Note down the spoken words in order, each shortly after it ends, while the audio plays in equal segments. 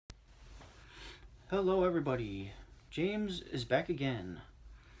Hello everybody, James is back again.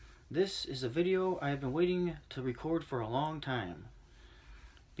 This is a video I have been waiting to record for a long time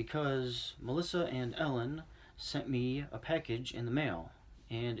because Melissa and Ellen sent me a package in the mail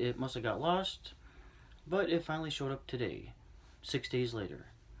and it must have got lost, but it finally showed up today, 6 days later.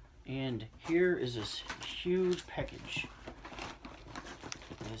 And here is this huge package.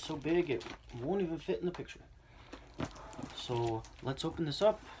 And it's so big it won't even fit in the picture. So let's open this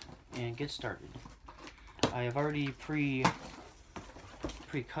up and get started. I have already pre-cut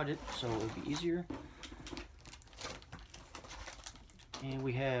it so it would be easier. And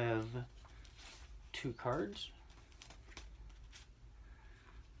we have 2 cards.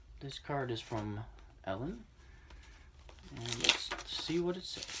 This card is from Ellen. And let's see what it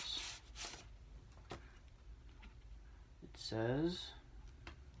says. It says,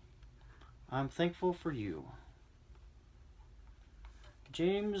 "I'm thankful for you.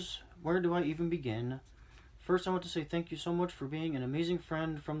 James, where do I even begin? First, I want to say thank you so much for being an amazing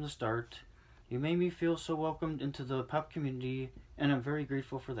friend from the start. You made me feel so welcomed into the pop community, and I'm very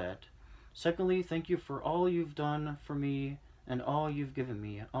grateful for that. Secondly, thank you for all you've done for me and all you've given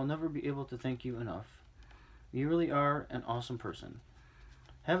me. I'll never be able to thank you enough. You really are an awesome person.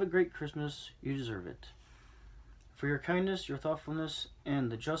 Have a great Christmas. You deserve it. For your kindness, your thoughtfulness,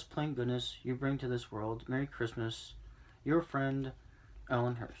 and the just plain goodness you bring to this world, Merry Christmas. Your friend,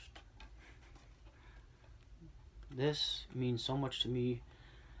 Ellen Hurst." This means so much to me,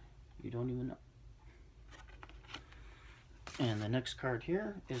 you don't even know. And the next card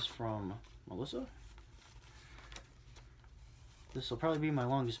here is from Melissa. This will probably be my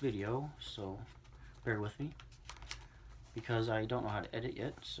longest video, so bear with me, because I don't know how to edit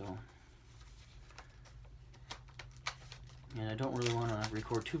yet, so. And I don't really want to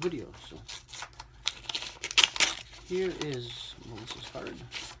record 2 videos, so. Here is Melissa's card.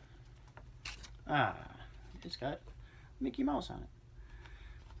 It's got Mickey Mouse on it.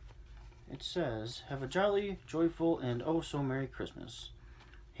 It says, "Have a jolly, joyful, and oh so Merry Christmas.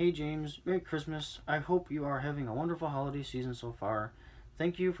 Hey James, Merry Christmas. I hope you are having a wonderful holiday season so far.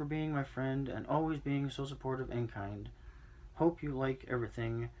 Thank you for being my friend and always being so supportive and kind. Hope you like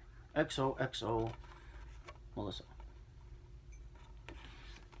everything. XOXO, Melissa."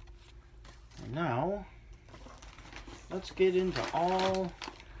 And now, let's get into all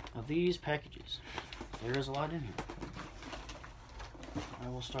of these packages. There is a lot in here. I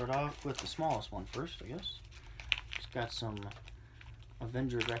will start off with the smallest one first, I guess. It's got some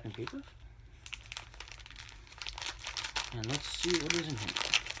Avengers wrapping paper. And let's see what is in here.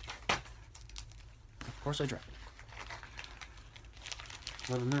 Of course I dropped it.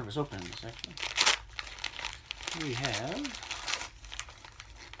 A little nervous opening this, actually. We have...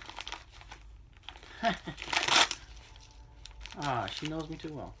 she knows me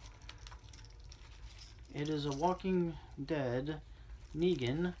too well. It is a Walking Dead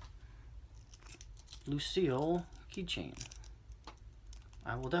Negan Lucille keychain.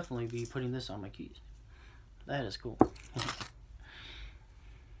 I will definitely be putting this on my keys. That is cool.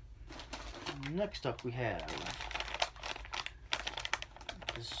 Next up we have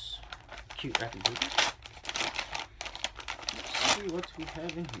this cute wrapping paper. Let's see what we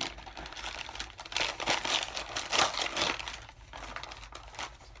have in here.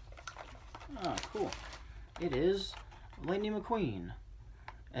 Cool. It is Lightning McQueen.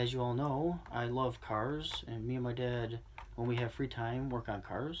 As you all know, I love cars, and me and my dad, when we have free time, work on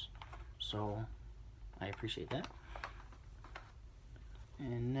cars. So, I appreciate that.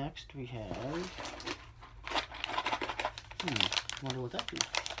 And next we have... wonder what that is.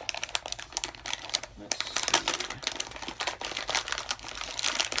 Let's see.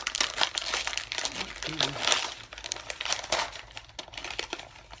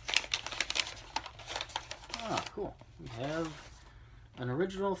 Cool. We have an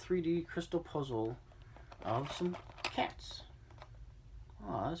original 3D crystal puzzle of some cats.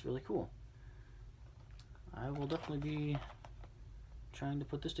 Oh, that's really cool. I will definitely be trying to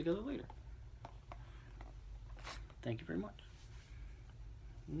put this together later. Thank you very much.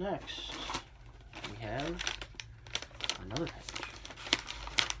 Next, we have another package.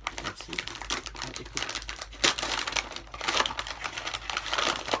 Let's see. Okay, cool.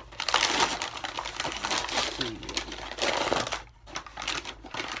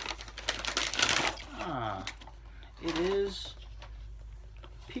 It is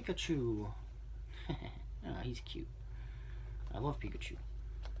Pikachu. He's cute. I love Pikachu.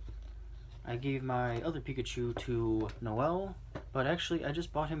 I gave my other Pikachu to Noelle, but actually I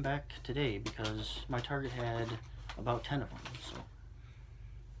just bought him back today because my Target had about 10 of them. So,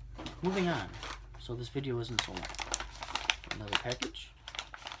 moving on. So this video isn't so long. Another package.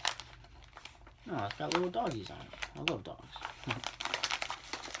 Oh, it's got little doggies on it. I love dogs. Let's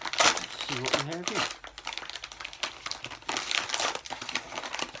see what we have here.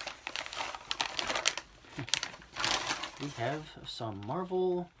 We have some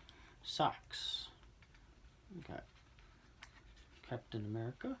Marvel socks. We got Captain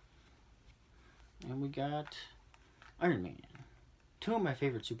America. And we got Iron Man. Two of my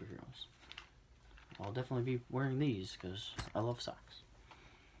favorite superheroes. I'll definitely be wearing these because I love socks.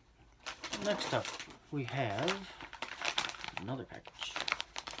 Next up, we have another package.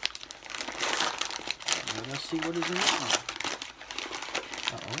 Let's see what is in this one.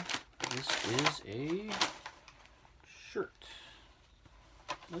 Uh-oh. This is a shirt.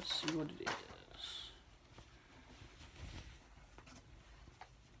 Let's see what it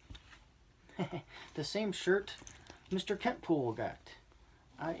is. The same shirt Mr. Kentpool got.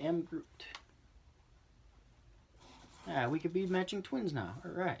 I am Groot. Ah, we could be matching twins now.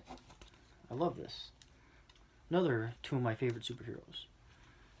 Alright. I love this. Another two of my favorite superheroes.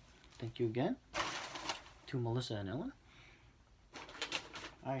 Thank you again to Melissa and Ellen.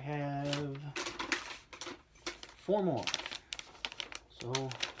 I have 4 more. So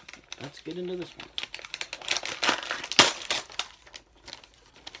let's get into this one.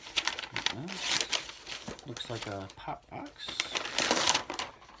 Looks like a pop box.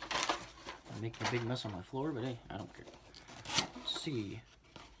 I'm making a big mess on my floor, but hey, I don't care. Let's see.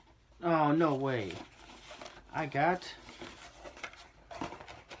 Oh, no way. I got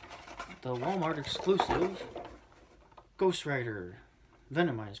the Walmart exclusive Ghost Rider.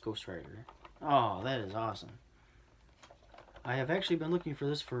 Venomized Ghost Rider. Oh, that is awesome. I have actually been looking for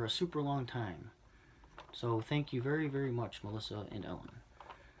this for a super long time. So thank you very, very much, Melissa and Ellen.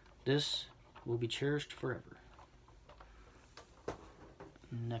 This will be cherished forever.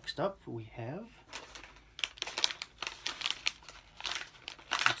 Next up, we have...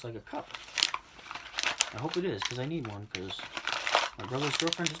 looks like a cup. I hope it is, because I need one, because my brother's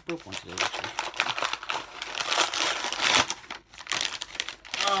girlfriend just broke one today, actually.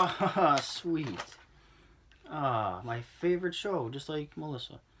 Ah, sweet. Ah, my favorite show, just like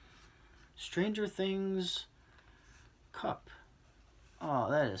Melissa. Stranger Things cup. Oh,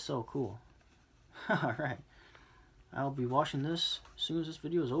 that is so cool. Alright. I'll be washing this as soon as this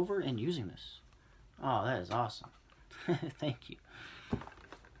video is over and using this. Oh, that is awesome. Thank you.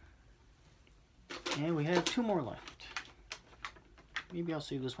 And we have 2 more left. Maybe I'll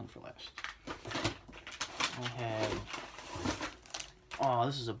save this one for last. I have... oh,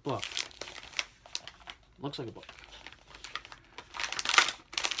 this is a book. Looks like a book.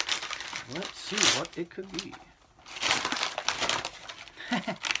 Let's see what it could be.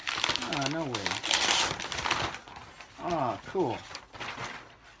 Oh, no way. Ah, cool.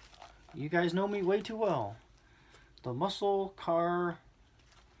 You guys know me way too well. The Muscle Car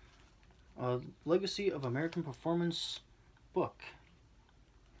Legacy of American Performance book.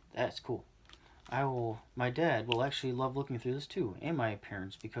 That's cool. My dad will actually love looking through this too, and my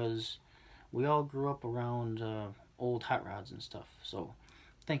parents, because we all grew up around old hot rods and stuff. So,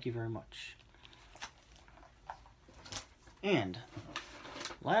 thank you very much. And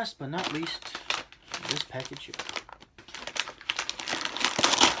last but not least, this package here.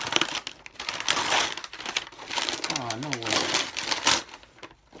 Oh, no way.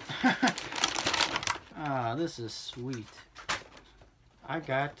 Ah, this is sweet. I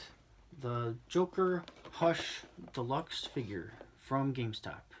got the Joker Hush Deluxe figure from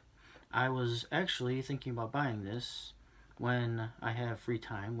GameStop. I was actually thinking about buying this when I have free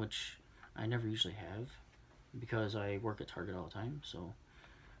time, which I never usually have because I work at Target all the time. So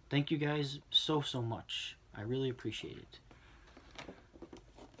thank you guys so much. I really appreciate it.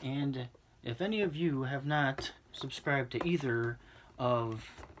 And if any of you have not subscribed to either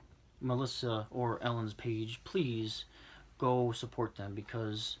of Melissa or Ellen's page, please go support them,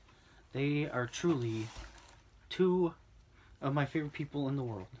 because they are truly 2 of my favorite people in the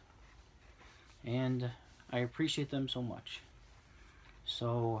world. And I appreciate them so much.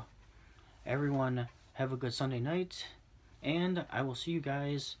 So, everyone, have a good Sunday night, and I will see you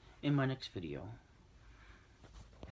guys in my next video.